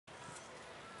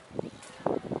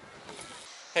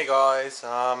Hey guys,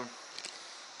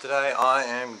 today I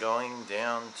am going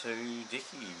down to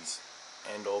Dickie's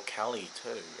and or Cali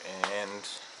too, and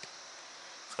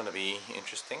it's going to be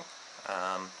interesting.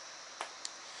 Going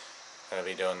to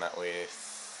be doing that with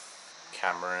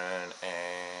Cameron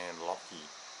and Lochie,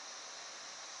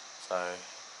 so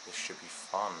this should be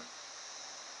fun.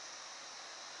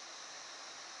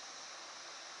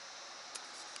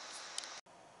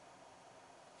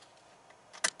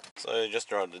 So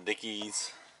just arrived at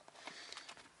Dickie's.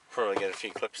 Probably get a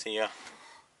few clips here,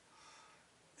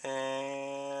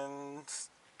 and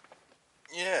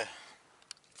yeah.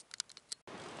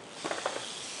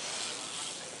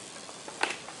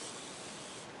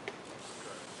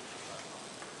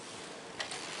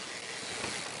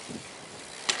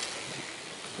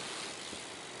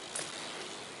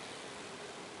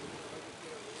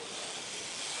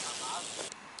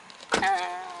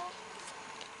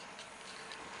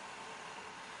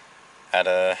 Had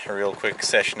a real quick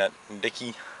session at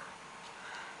Dickie,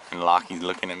 and Lockie's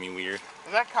looking at me weird.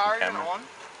 Is that car even on?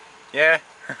 Yeah.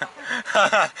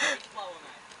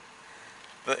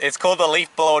 It's called the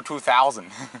Leaf Blower 2000.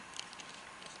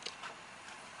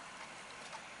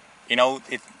 You know,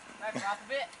 it's... That drop a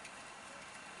bit?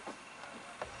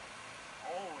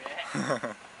 Oh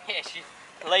yeah. Yeah, she's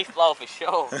Leaf Blower for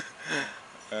sure.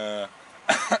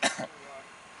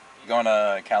 Going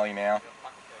to Cali now.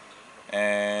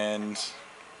 And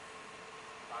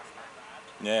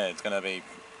yeah, it's gonna be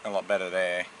a lot better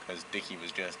there because Dickie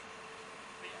was just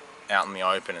out in the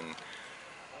open and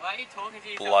Why are you talking to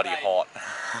yourself, bloody mate? hot.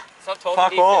 Stop talking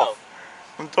Fuck to yourself.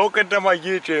 off! I'm talking to my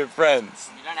YouTube friends.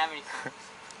 You don't have any friends.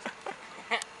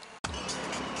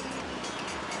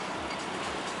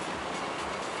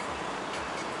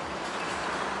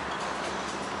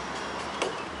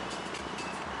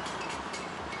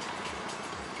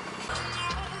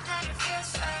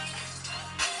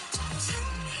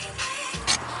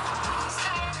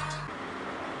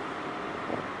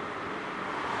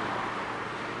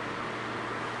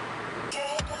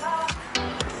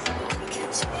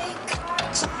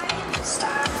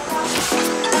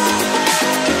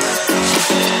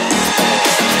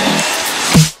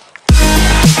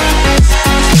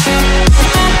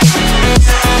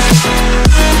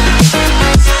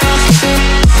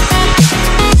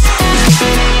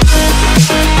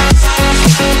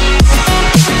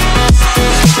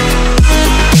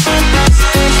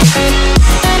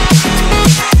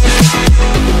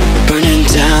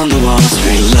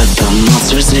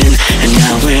 And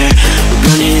now we're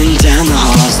running down the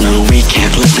halls. No, we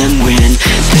can't let them win.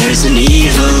 There's an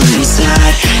evil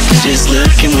inside that is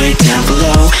lurking way down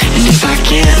below. And if I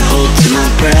can't hold to my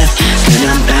breath, then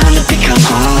I'm bound to become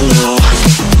hollow.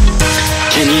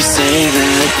 Can you say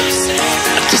that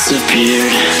I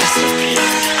disappeared?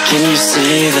 Can you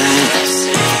say that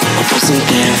I wasn't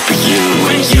there for you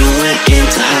when you went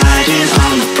into hiding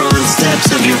on the front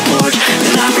steps of your porch?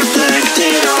 And I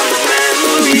reflected on the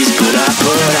memories, but I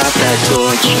put out that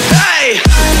torch. Hey!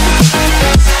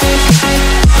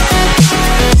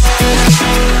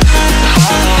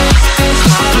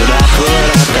 But I put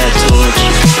out that torch.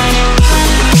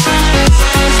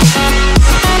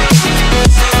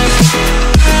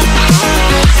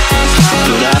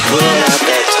 But I put out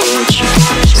that torch.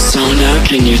 So now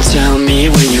can you tell me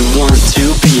where you want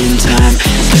to be in time?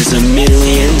 There's a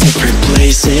million different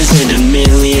places and a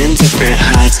million different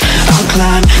heights. I'll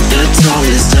climb the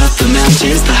tallest of the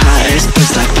mountains, the highest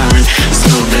place I find,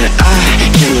 so that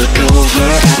I can look over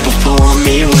at before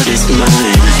me what is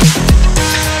mine.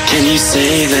 Can you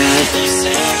say that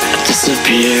I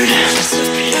disappeared?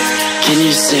 Can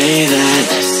you say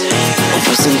that I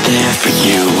wasn't there for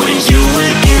you when you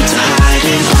went into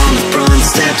hiding on the front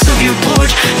steps of your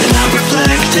porch? And I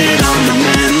reflected on the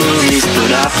memories, but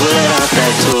I put out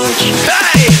that torch.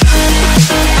 Hey!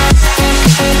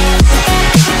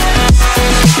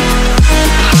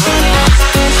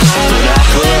 But I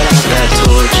put out that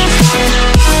torch.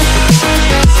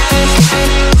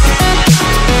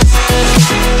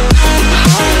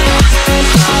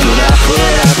 But I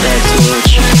put out that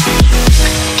torch.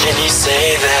 Can you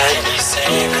say that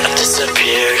I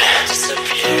disappeared?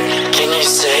 Can you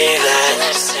say that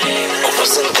I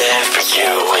wasn't there for you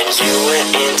when you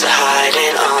went into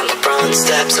hiding on the front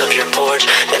steps of your porch?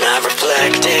 And I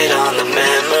reflected on the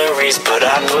memories, but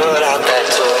I put out that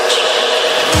torch.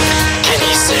 Can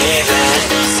you say that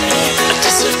I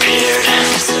disappeared?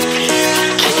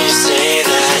 Can you say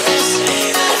that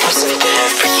I wasn't there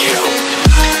for you?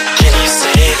 Can you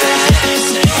say that?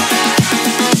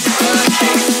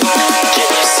 Can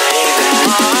you say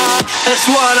that? That's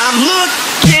what I'm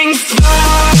looking for.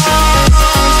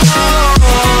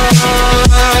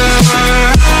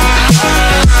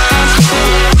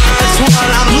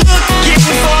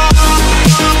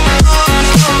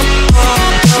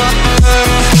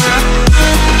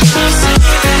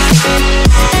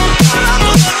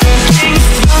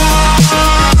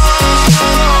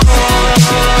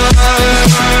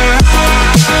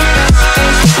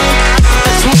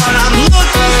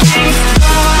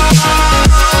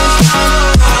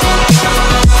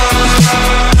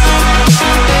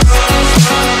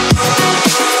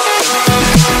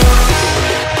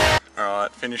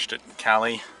 finished at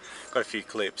Cali, got a few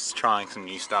clips, trying some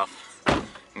new stuff.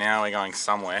 Now we're going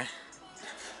somewhere.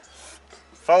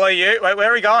 Follow you. Wait, where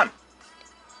are we going?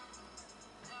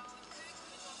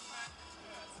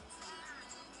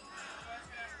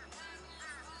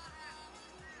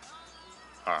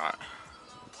 Alright.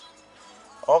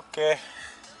 Okay.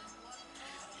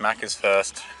 Macca's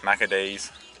first,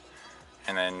 Maccadees,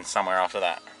 and then somewhere after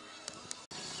that.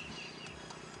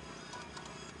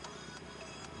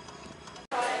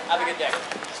 Have a good day.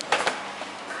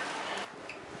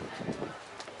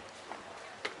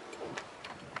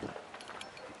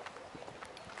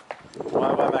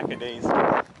 Why Maccadees?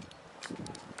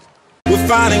 We're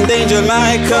fighting danger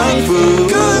like kung fu.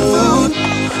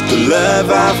 The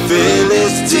love I feel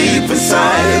is deep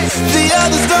inside. The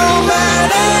others don't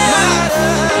matter.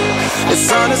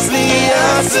 It's honestly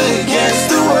us against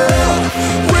the world.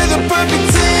 We're the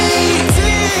perfect team.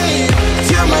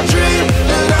 You're my dream,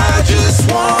 and I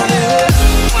just want it.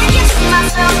 Can't get to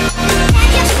myself.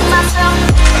 Can't get to myself.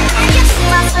 Can't get to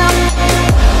myself.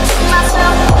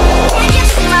 Myself. Can't get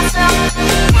to myself.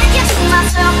 Can't get to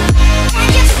myself.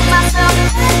 Can't get to myself.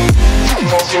 Myself. Can't get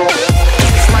to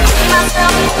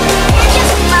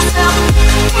myself.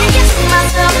 Can't get to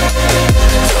myself.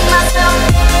 Myself.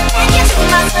 Can't get to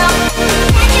myself.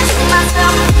 Can't get to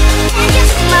myself. Can't get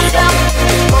to myself.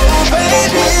 Oh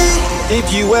baby, if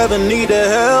you ever need a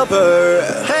helper,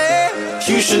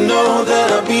 you should know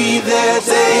that I'll be there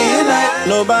day and night.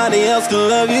 Nobody else can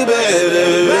love you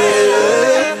better.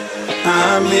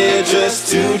 I'm here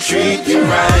just to treat you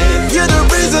right. You're the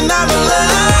reason I'm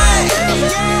alive.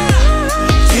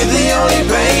 You're the only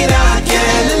pain I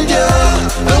can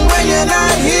endure. And when you're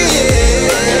not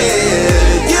here,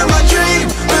 you're my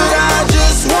dream, but I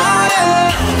just want it.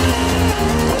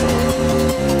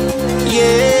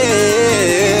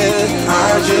 Yeah,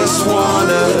 I just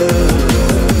wanna.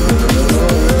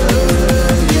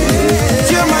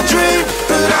 You're my dream,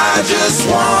 but I just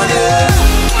want it.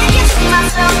 Can't get to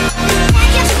myself.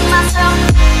 Can't get to myself.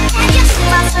 Can't get to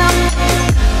myself.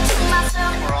 To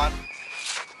myself. Alright.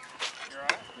 You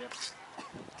alright? Yep.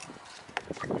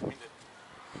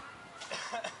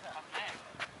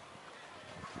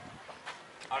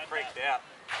 I freaked out.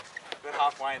 Got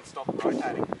halfway and stopped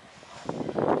rotating.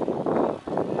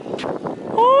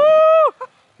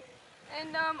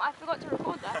 And I forgot to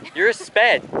record that. You're a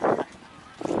sped.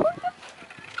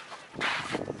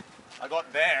 I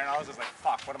got there and I was just like,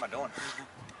 fuck, what am I doing?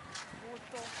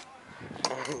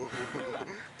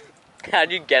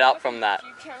 How'd you get up from that? Do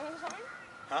you carry or something?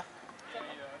 Huh?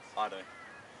 I do.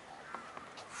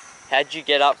 How'd you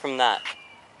get up from that?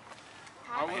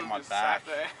 How I hit my back.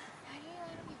 do you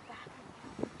let me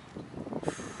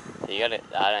back? You gotta.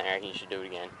 I don't reckon you should do it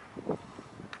again.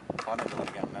 If I don't do it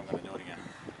again, then I'm going to do it again.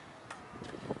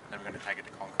 Then we're going to take it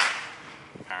to concrete.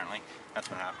 Apparently. That's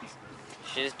what happens. You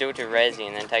should just do it to Resi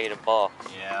and then take it to Ball.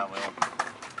 Yeah, I will.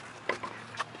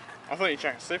 I thought you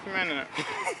checked Superman in it.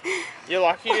 You're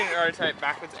lucky you didn't rotate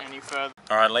backwards any further.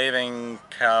 Alright, leaving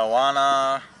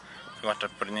Kawana. Forgot to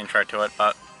put an intro to it,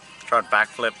 but tried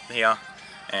backflip here.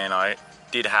 And I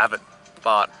did have it,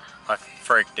 but I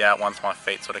freaked out once my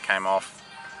feet sort of came off.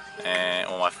 And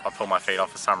I pulled my feet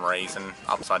off for some reason,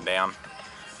 upside down.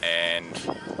 And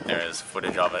there is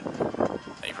footage of it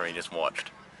that you probably just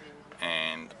watched.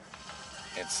 And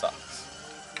it sucks.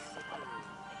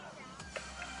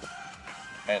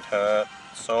 It hurt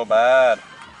so bad.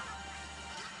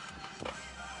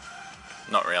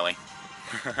 Not really.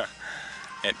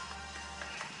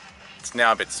 It's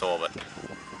now a bit sore, but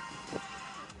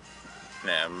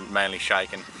yeah, mainly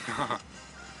shaken.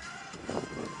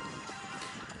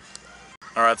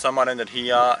 Alright, so I might end it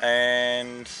here,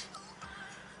 and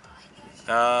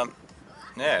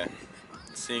yeah,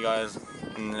 see you guys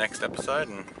in the next episode,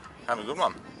 and have a good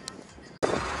one.